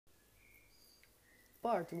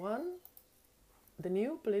Part 1: The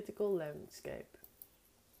New Political Landscape.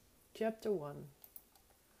 Chapter 1: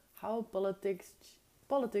 How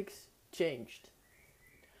politics changed.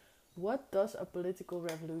 What does a political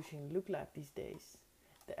revolution look like these days?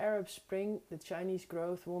 The Arab Spring, the Chinese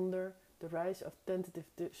growth wonder, the rise of tentative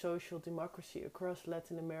social democracy across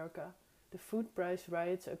Latin America, the food price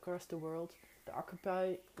riots across the world, the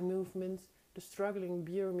Occupy movement, the struggling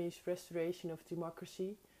Burmese restoration of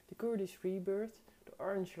democracy, the Kurdish rebirth, the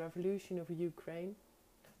Orange Revolution of Ukraine,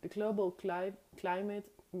 the global climate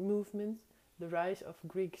movement, the rise of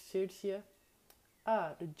Greek Syria.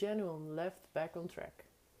 The genuine left back on track.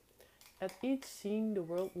 At each scene, the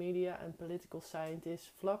world media and political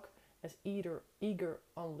scientists flock as either eager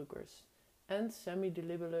onlookers and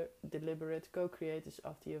semi-deliberate co-creators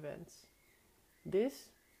of the events.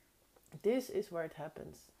 This is where it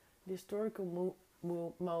happens, the historical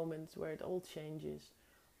moment where it all changes,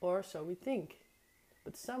 or so we think.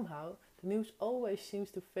 But somehow, the news always seems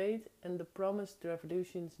to fade and the promised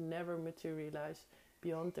revolutions never materialize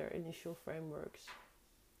beyond their initial fireworks.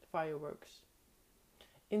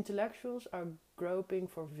 Intellectuals are groping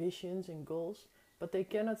for visions and goals, but they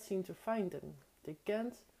cannot seem to find them. They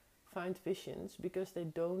can't find visions because they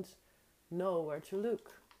don't know where to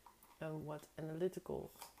look and what analytical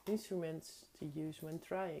instruments to use when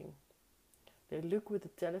trying. They look with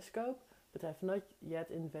a telescope, but have not yet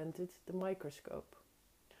invented the microscope.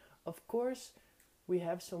 Of course, we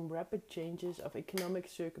have some rapid changes of economic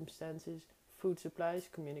circumstances, food supplies,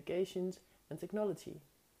 communications, and technology.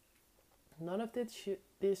 None of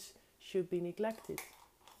this should be neglected,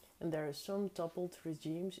 and there are some toppled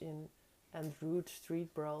regimes and rude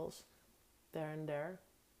street brawls there and there.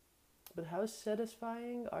 But how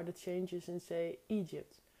satisfying are the changes in, say,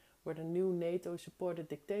 Egypt, where the new NATO-supported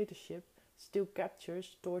dictatorship still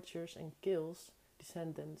captures, tortures and kills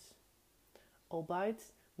dissidents,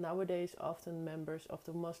 albeit nowadays often members of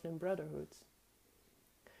the Muslim Brotherhood.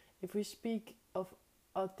 If we speak of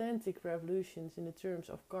authentic revolutions in the terms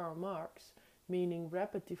of Karl Marx, meaning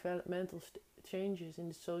rapid developmental changes in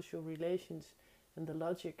the social relations and the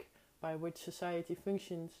logic by which society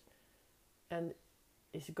functions and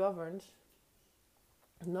is governed,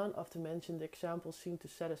 none of the mentioned examples seem to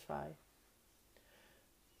satisfy.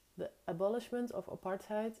 The abolishment of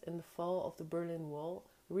apartheid and the fall of the Berlin Wall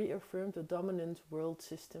reaffirmed the dominant world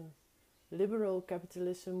system, liberal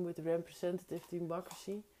capitalism with representative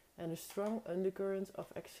democracy and a strong undercurrent of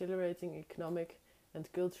accelerating economic and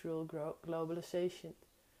cultural globalization,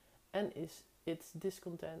 and its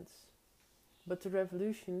discontents. But the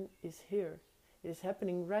revolution is here. It is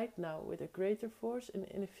happening right now with a greater force and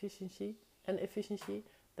efficiency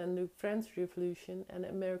than the French Revolution and the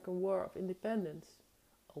American War of Independence,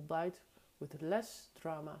 albeit with less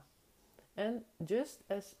drama, and just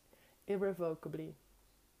as irrevocably.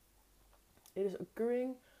 It is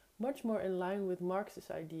occurring much more in line with Marx's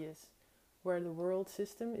ideas, where the world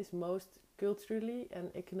system is most culturally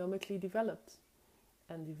and economically developed,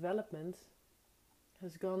 and development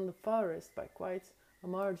has gone the farthest by quite a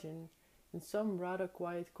margin in some rather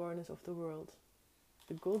quiet corners of the world.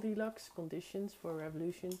 The Goldilocks conditions for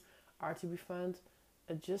revolution are to be found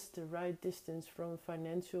at just the right distance from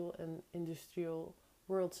financial and industrial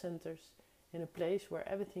world centers, in a place where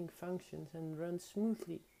everything functions and runs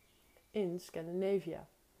smoothly, in Scandinavia.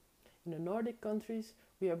 In the Nordic countries,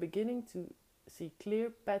 we are beginning to see clear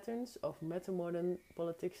patterns of metamodern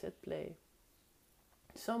politics at play.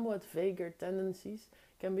 Somewhat vaguer tendencies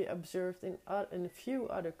can be observed in a few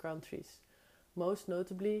other countries, most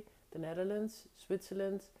notably the Netherlands,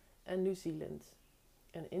 Switzerland, and New Zealand.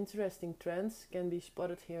 And interesting trends can be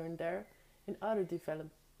spotted here and there in other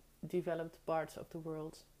developed parts of the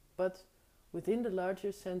world. But within the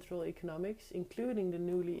larger central economics, including the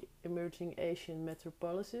newly emerging Asian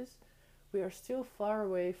metropolises, we are still far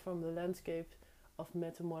away from the landscape of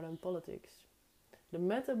metamodern politics. The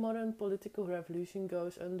metamodern political revolution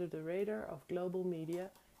goes under the radar of global media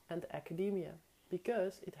and academia,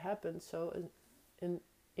 because it happens so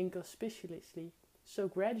inconspicuously, so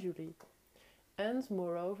gradually, and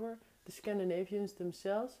moreover, the Scandinavians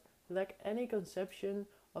themselves lack any conception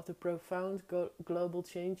of the profound global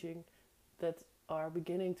changing that are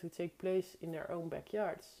beginning to take place in their own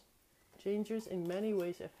backyards, changes in many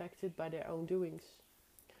ways affected by their own doings.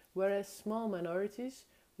 Whereas small minorities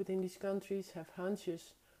within these countries have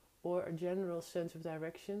hunches or a general sense of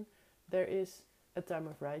direction, there is, at time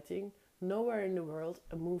of writing, nowhere in the world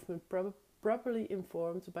a movement properly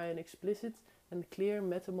informed by an explicit and clear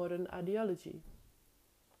metamodern ideology.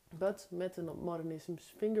 But metamodernism's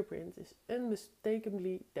fingerprint is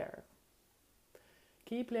unmistakably there.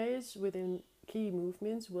 Key players within key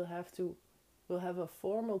movements will will have a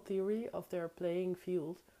formal theory of their playing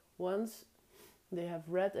field once they have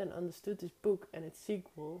read and understood this book and its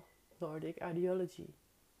sequel, Nordic Ideology.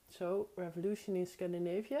 So, revolution in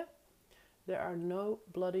Scandinavia? There are no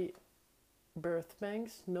bloody birth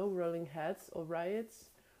pangs, no rolling heads or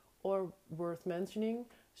riots, or worth mentioning,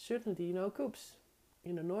 certainly no coups.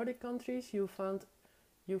 In the Nordic countries, you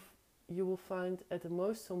will find at the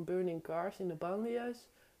most some burning cars in the banlieues,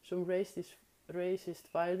 some racist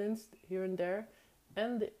violence here and there,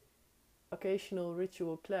 and the occasional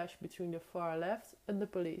ritual clash between the far left and the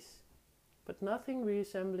police. But nothing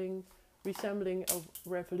resembling a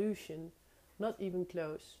revolution, not even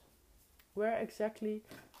close. Where exactly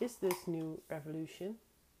is this new revolution?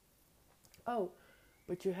 Oh,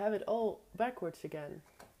 but you have it all backwards again.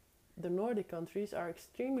 The Nordic countries are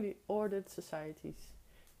extremely ordered societies,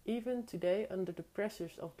 even today under the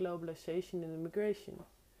pressures of globalization and immigration.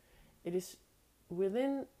 It is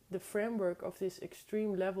within the framework of this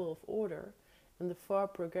extreme level of order and the far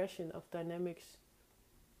progression of dynamics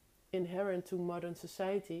inherent to modern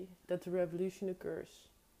society that the revolution occurs.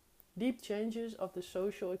 Deep changes of the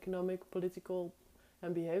social, economic, political,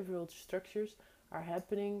 and behavioral structures are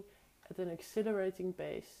happening at an accelerating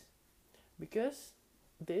pace, because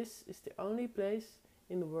this is the only place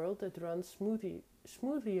in the world that runs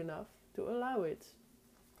smoothly enough to allow it.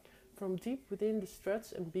 From deep within the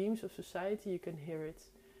struts and beams of society you can hear it.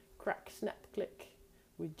 Crack, snap, click.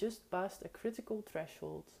 We just passed a critical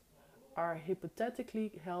threshold. Our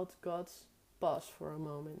hypothetically held gods pause for a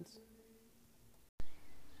moment.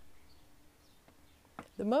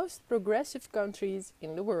 The most progressive countries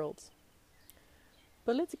in the world.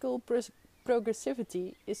 Political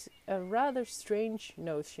progressivity is a rather strange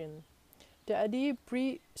notion. The idea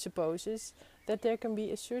presupposes that there can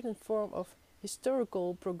be a certain form of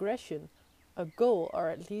historical progression, a goal or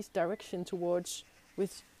at least direction towards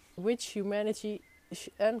which humanity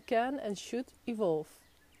can and should evolve.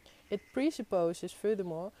 It presupposes,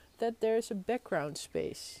 furthermore, that there is a background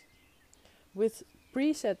space, with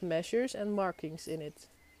preset measures and markings in it,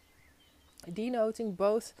 denoting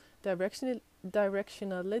both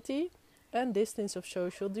directionality and distance of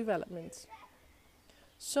social development.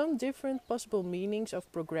 Some different possible meanings of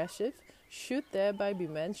progressive should thereby be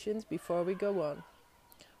mentioned before we go on.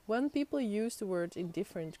 When people use the word in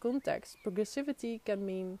different contexts, progressivity can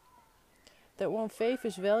mean that one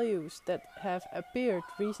favors values that have appeared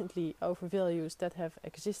recently over values that have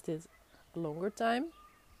existed a longer time,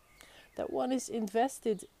 that one is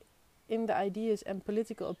invested in the ideas and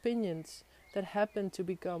political opinions that happen to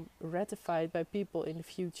become ratified by people in the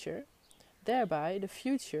future. Thereby, the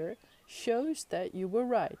future shows that you were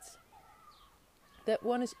right. That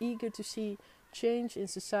one is eager to see change in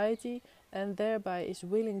society and thereby is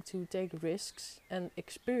willing to take risks and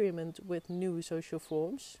experiment with new social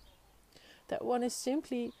forms. That one is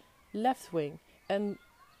simply left-wing, and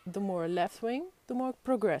the more left-wing, the more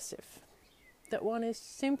progressive. That one is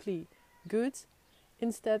simply good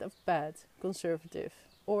instead of bad, conservative,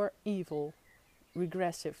 or evil,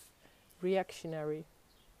 regressive, reactionary.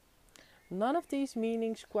 None of these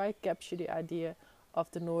meanings quite capture the idea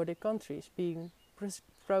of the Nordic countries being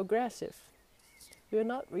progressive. We are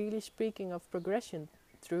not really speaking of progression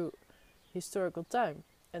through historical time,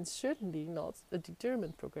 and certainly not a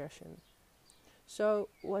determined progression. So,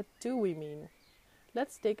 what do we mean?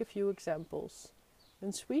 Let's take a few examples.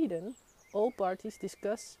 In Sweden, all parties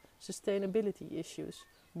discuss sustainability issues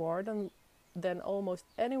more than almost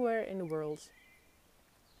anywhere in the world.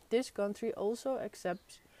 This country also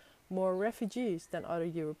accepts more refugees than other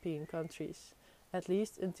European countries, at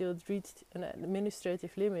least until it reached an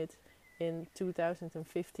administrative limit in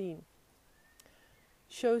 2015.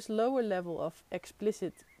 Shows lower level of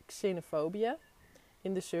explicit xenophobia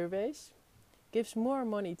in the surveys, gives more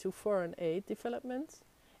money to foreign aid development,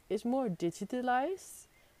 is more digitalized,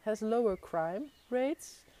 has lower crime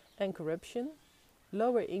rates and corruption,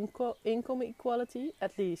 lower income equality,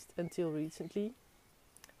 at least until recently,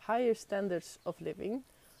 higher standards of living,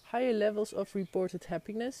 higher levels of reported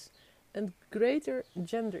happiness, and greater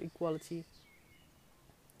gender equality.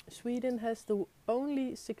 Sweden has the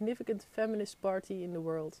only significant feminist party in the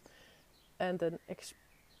world and an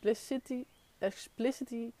explicitly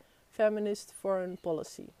feminist foreign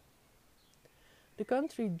policy. The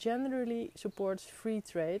country generally supports free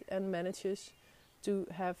trade and manages to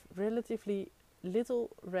have relatively little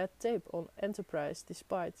red tape on enterprise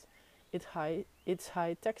despite its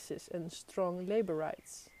high taxes and strong labor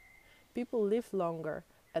rights. People live longer,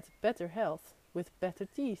 at better health, with better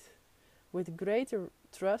teeth, with greater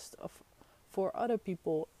trust for other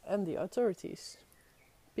people and the authorities.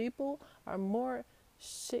 People are more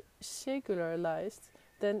secularized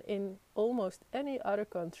than in almost any other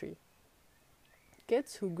country.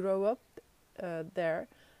 Kids who grow up there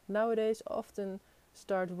nowadays often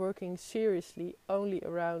start working seriously only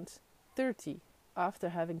around 30, after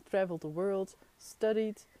having traveled the world,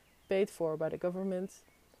 studied, paid for by the government,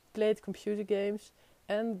 played computer games,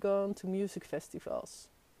 and gone to music festivals.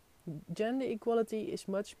 Gender equality is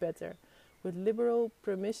much better, with liberal,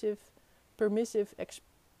 permissive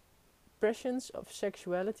expressions of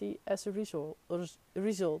sexuality as a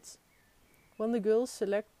result. When the girls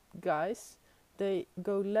select guys, they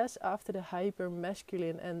go less after the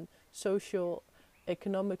hyper-masculine and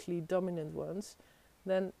economically dominant ones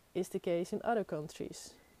than is the case in other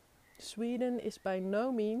countries. Sweden is by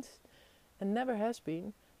no means, and never has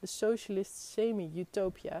been, the socialist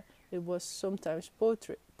semi-utopia it was sometimes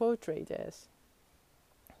portrayed as.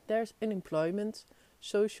 There's unemployment,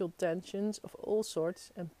 social tensions of all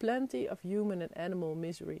sorts, and plenty of human and animal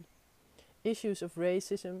misery. Issues of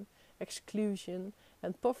racism, exclusion,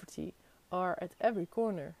 and poverty are at every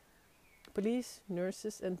corner. Police,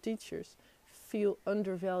 nurses, and teachers feel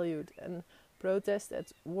undervalued and protest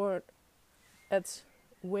at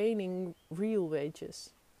waning real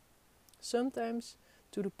wages, sometimes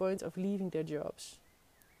to the point of leaving their jobs.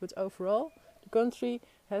 But overall, the country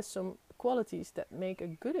has some qualities that make a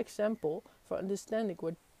good example for understanding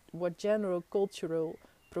what general cultural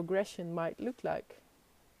progression might look like.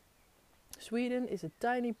 Sweden is a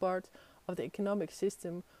tiny part of the economic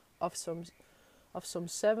system of some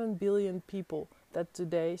 7 billion people that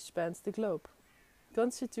today spans the globe,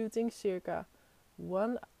 constituting circa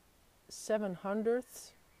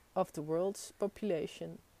 1/700th of the world's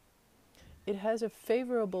population. It has a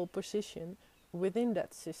favorable position within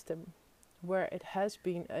that system, where it has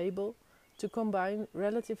been able to combine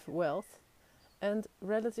relative wealth and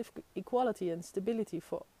relative equality and stability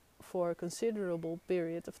for a considerable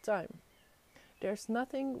period of time. There's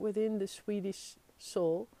nothing within the Swedish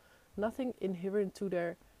soul, nothing inherent to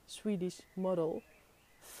their Swedish model,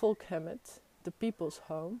 folkhemmet, the people's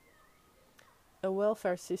home, a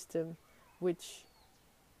welfare system which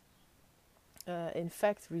in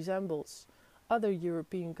fact resembles other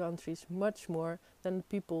European countries much more than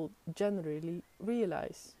people generally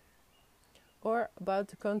realize, or about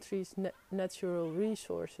the country's natural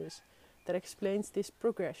resources that explains this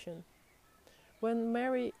progression. When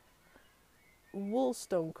Mary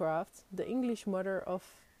Wollstonecraft, the English mother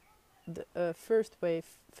of the first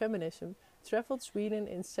wave feminism, travelled Sweden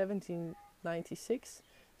in 1796,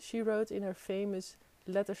 she wrote in her famous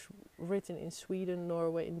Letters Written in Sweden,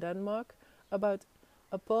 Norway and Denmark about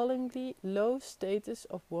appallingly low status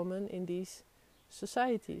of women in these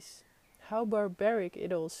societies. How barbaric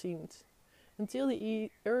it all seemed. Until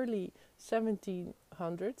the early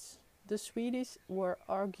 1700s, the Swedes were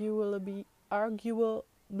arguably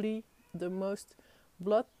the most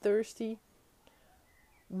bloodthirsty,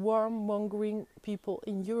 warmongering people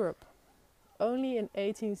in Europe. Only in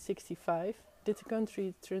 1865 did the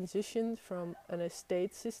country transition from an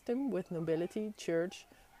estate system with nobility, church,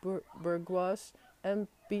 bourgeois and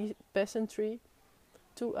peasantry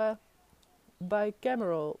to a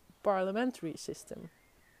bicameral parliamentary system,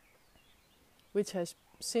 which has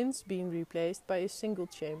since been replaced by a single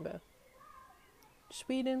chamber.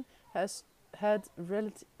 Sweden has had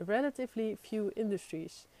relatively few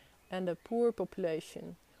industries and a poor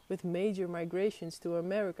population, with major migrations to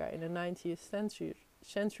America in the 19th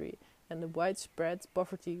century and the widespread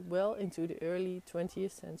poverty well into the early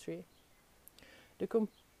 20th century. The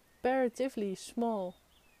comparatively small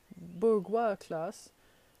bourgeois class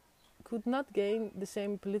could not gain the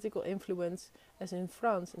same political influence as in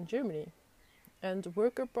France and Germany, and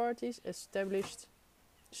worker parties established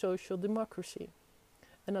social democracy,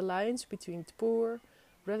 an alliance between poor,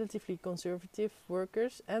 relatively conservative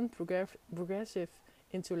workers and progressive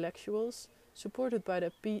intellectuals, supported by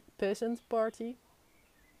the Peasant Party.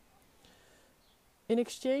 In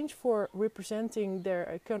exchange for representing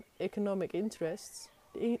their economic interests,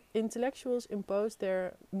 the intellectuals imposed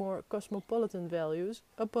their more cosmopolitan values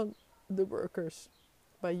upon the workers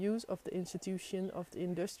by use of the institution of the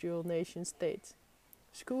industrial nation-state,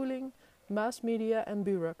 schooling, mass media and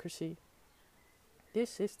bureaucracy. This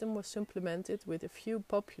system was supplemented with a few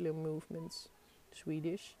popular movements,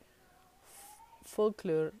 Swedish,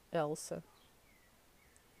 folkrörelse,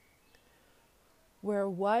 where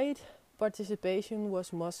wide participation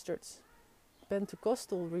was mustered.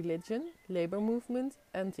 Pentecostal religion, labor movement,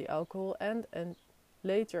 anti-alcohol and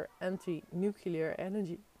later anti-nuclear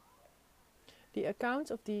energy. The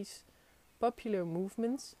accounts of these popular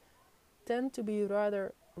movements tend to be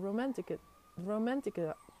rather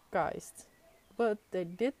romanticized, but they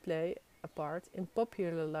did play a part in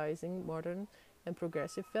popularizing modern and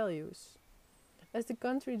progressive values. As the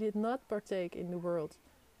country did not partake in the world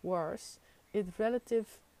wars, its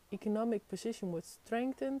relative economic position was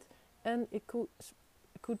strengthened and it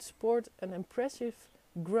could support an impressive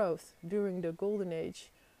growth during the golden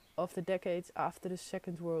age of the decades after the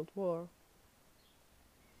Second World War.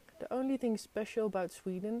 The only thing special about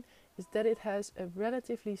Sweden is that it has a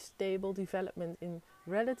relatively stable development in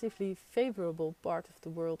relatively favorable part of the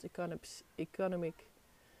world economic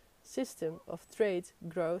system of trade,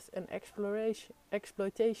 growth and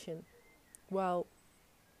exploitation, while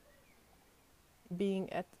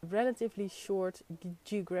being at relatively short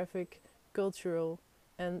geographic, cultural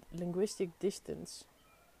and linguistic distance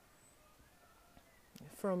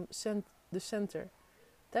from the center.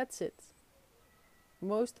 That's it.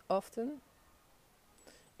 Most often,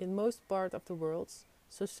 in most part of the world,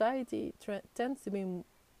 society tends to be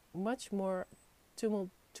much more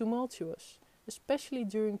tumultuous, especially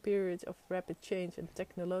during periods of rapid change and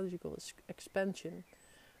technological expansion.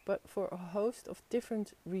 But for a host of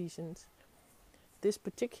different reasons, this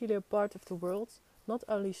particular part of the world, not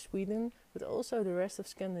only Sweden but also the rest of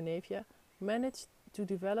Scandinavia, managed to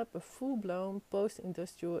develop a full-blown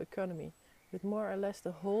post-industrial economy with more or less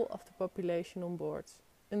the whole of the population on board,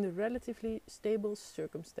 under relatively stable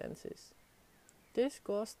circumstances. This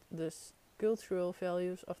caused the cultural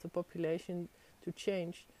values of the population to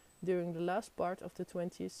change during the last part of the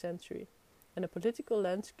 20th century, and the political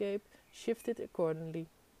landscape shifted accordingly,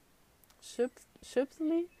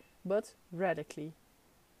 subtly but radically.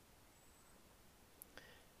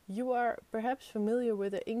 You are perhaps familiar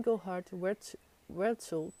with the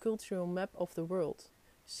Engelhard-Wetzel cultural map of the world.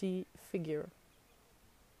 See figure.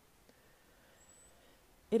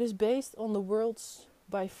 It is based on the world's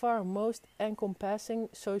by far most encompassing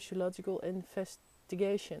sociological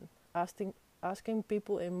investigation, asking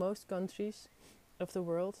people in most countries of the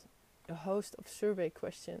world a host of survey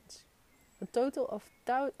questions. A total of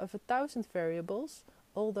 1,000 variables,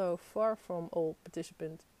 although far from all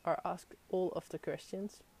participants are asked all of the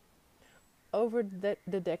questions. Over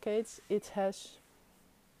the decades, it has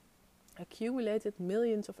accumulated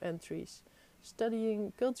millions of entries,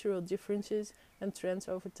 studying cultural differences and trends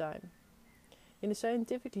over time. In the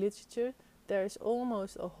scientific literature, there is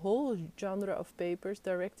almost a whole genre of papers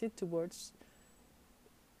directed towards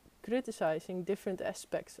criticizing different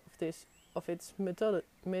aspects of its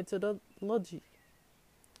methodology.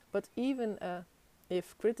 But even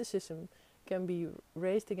if criticism can be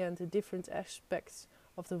raised against the different aspects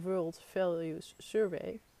of the World Values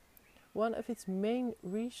Survey, one of its main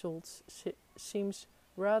results seems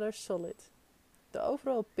rather solid: the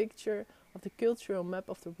overall picture of the cultural map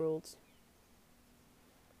of the world.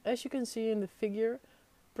 As you can see in the figure,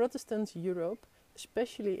 Protestant Europe,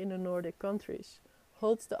 especially in the Nordic countries,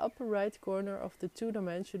 holds the upper right corner of the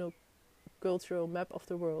two-dimensional cultural map of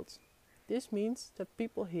the world. This means that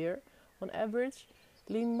people here, on average,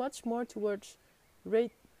 lean much more towards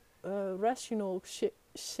rational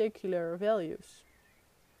secular values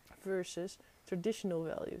versus traditional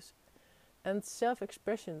values, and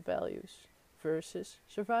self-expression values versus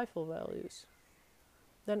survival values,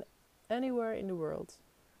 than anywhere in the world.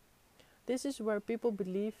 This is where people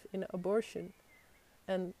believe in abortion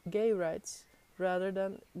and gay rights rather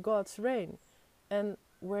than God's reign, and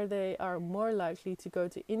where they are more likely to go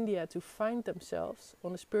to India to find themselves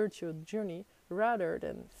on a spiritual journey rather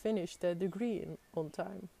than finish their degree on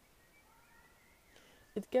time.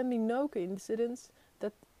 It can be no coincidence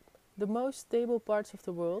that the most stable parts of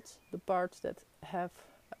the world, the parts that have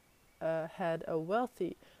had a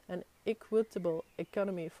wealthy and equitable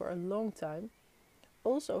economy for a long time,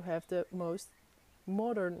 also have the most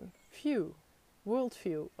modern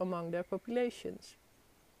worldview among their populations.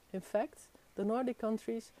 In fact, the Nordic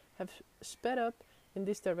countries have sped up in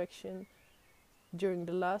this direction during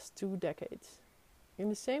the last 2 decades, in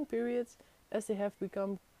the same period as they have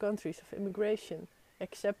become countries of immigration,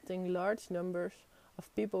 accepting large numbers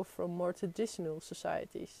of people from more traditional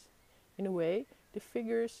societies. In a way, the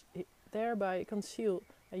figures thereby conceal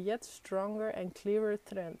a yet stronger and clearer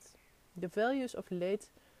trend. The values of late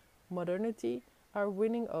modernity are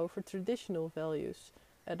winning over traditional values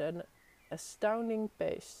at an astounding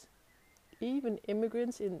pace. Even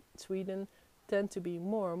immigrants in Sweden tend to be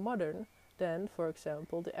more modern than, for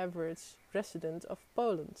example, the average resident of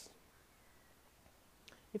Poland.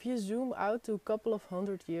 If you zoom out to a couple of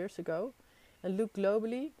 100 years ago and look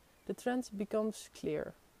globally, the trend becomes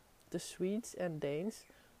clear. The Swedes and Danes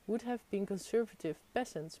would have been conservative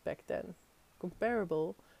peasants back then,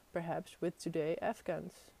 comparable perhaps with today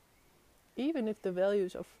Afghans. Even if the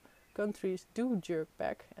values of countries do jerk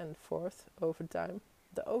back and forth over time,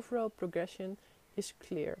 the overall progression is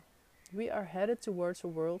clear. We are headed towards a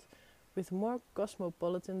world with more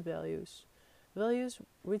cosmopolitan values. Values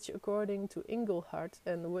which, according to Inglehart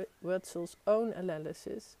and Wetzel's own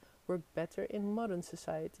analysis, work better in modern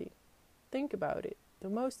society. Think about it. The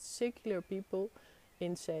most secular people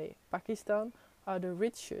in, say, Pakistan are the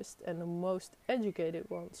richest and the most educated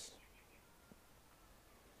ones.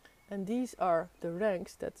 And these are the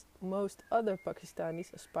ranks that most other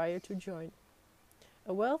Pakistanis aspire to join.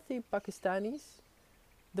 The wealthy Pakistanis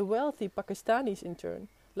in turn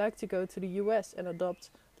like to go to the US and adopt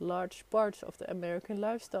large parts of the American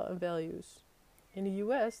lifestyle and values. In the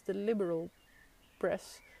US, the liberal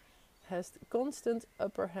press has the constant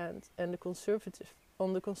upper hand and the conservative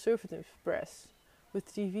press,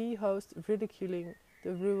 with TV hosts ridiculing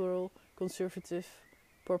the rural conservative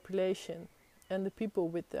population, and the people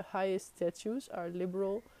with the highest status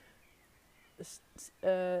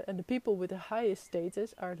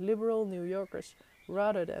are liberal New Yorkers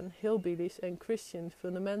rather than hillbillies and Christian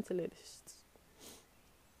fundamentalists.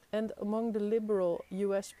 And among the liberal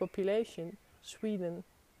US population, Sweden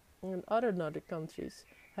and other Nordic countries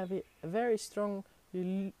have a very strong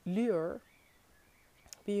lure,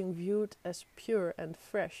 being viewed as pure and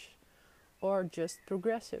fresh, or just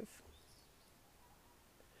progressive.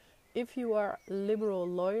 If you are a liberal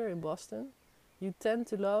lawyer in Boston, you tend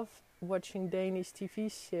to love watching Danish TV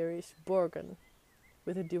series Borgen,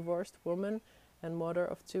 with a divorced woman and mother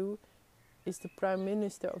of two, is the Prime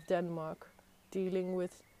Minister of Denmark, dealing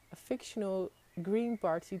with a fictional Green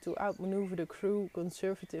Party to outmaneuver the cruel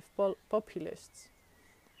conservative populists.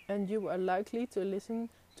 And you are likely to listen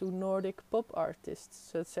to Nordic pop artists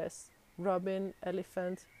such as Robin,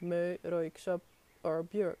 Elephant, Mø, Röyksopp or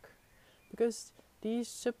Björk, because these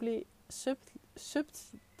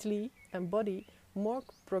subtly embody more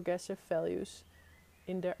progressive values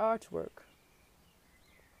in their artwork.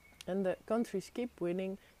 And the countries keep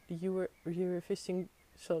winning the Eurovision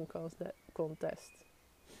Song Contest.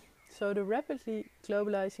 So the rapidly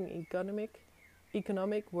globalizing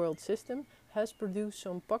economic world system has produced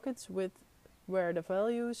some pockets where the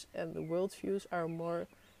values and the worldviews are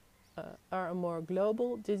a more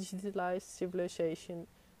global, digitalized civilization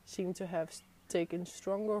seem to have taken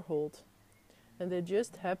stronger hold, and they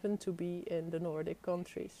just happen to be in the Nordic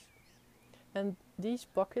countries. And these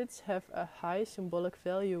pockets have a high symbolic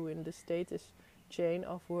value in the status chain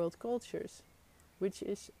of world cultures, which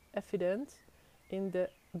is evident in the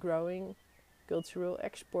growing cultural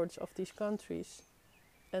exports of these countries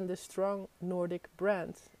and the strong Nordic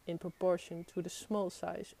brand in proportion to the small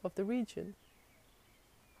size of the region.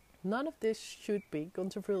 None of this should be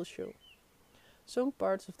controversial. Some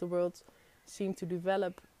parts of the world seem to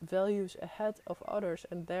develop values ahead of others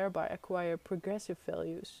and thereby acquire progressive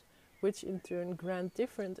values, which in turn grant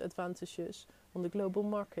different advantages on the global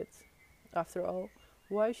market. After all,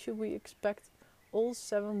 why should we expect all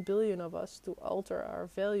 7 billion of us to alter our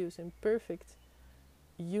values in perfect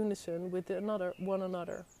unison with one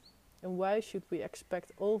another? And why should we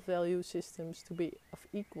expect all value systems to be of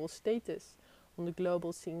equal status on the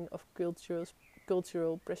global scene of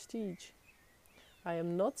cultural prestige? I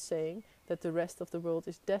am not saying that the rest of the world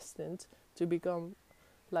is destined to become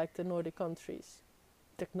like the Nordic countries.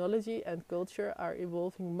 Technology and culture are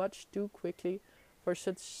evolving much too quickly for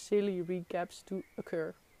such silly recaps to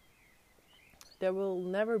occur. There will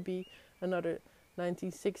never be another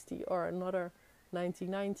 1960 or another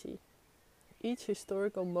 1990. Each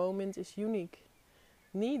historical moment is unique.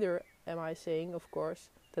 Neither am I saying, of course,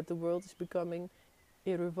 that the world is becoming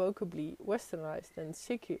irrevocably westernized and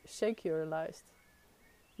secularized.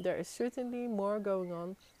 There is certainly more going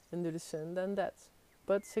on under the sun than that,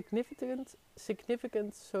 but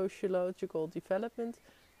significant sociological development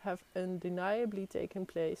have undeniably taken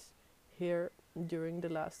place here during the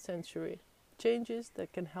last century. Changes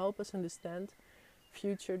that can help us understand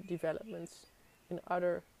future developments in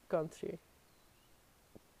other countries.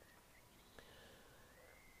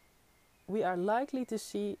 We are likely to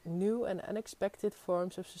see new and unexpected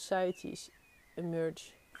forms of societies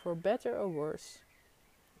emerge, for better or worse.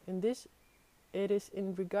 It is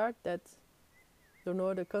in regard that the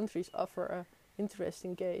Nordic countries offer an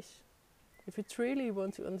interesting case. If you truly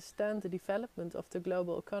want to understand the development of the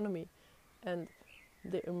global economy and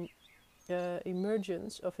the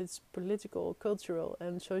emergence of its political, cultural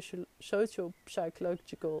and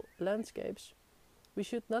social-psychological landscapes, we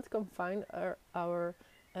should not confine our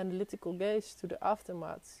analytical gaze to the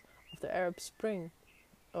aftermaths of the Arab Spring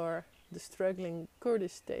or the struggling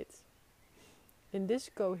Kurdish state. In this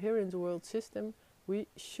coherent world system, we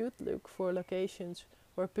should look for locations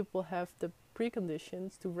where people have the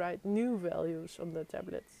preconditions to write new values on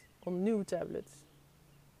new tablets.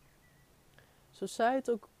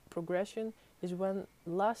 Societal progression is when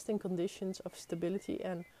lasting conditions of stability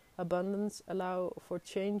and abundance allow for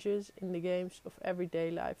changes in the games of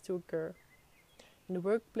everyday life to occur. In the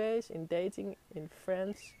workplace, in dating, in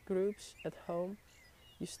friends, groups, at home,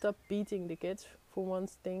 you stop beating the kids for one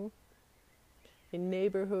thing. In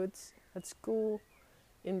neighborhoods, at school,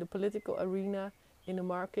 in the political arena, in the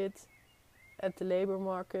market, at the labor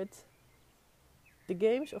market. The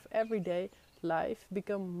games of everyday life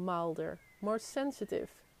become milder, more sensitive,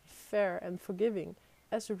 fair and forgiving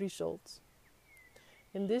as a result.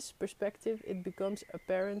 In this perspective, it becomes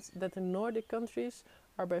apparent that the Nordic countries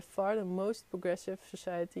are by far the most progressive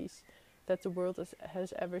societies that the world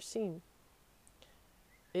has ever seen.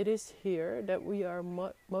 It is here that we are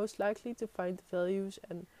most likely to find values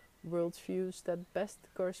and worldviews that best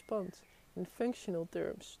correspond, in functional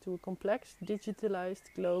terms, to a complex,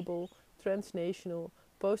 digitalized, global, transnational,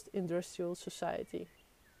 post-industrial society.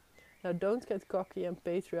 Now don't get cocky and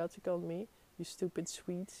patriotic on me, you stupid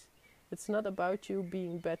Swedes. It's not about you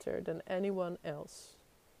being better than anyone else.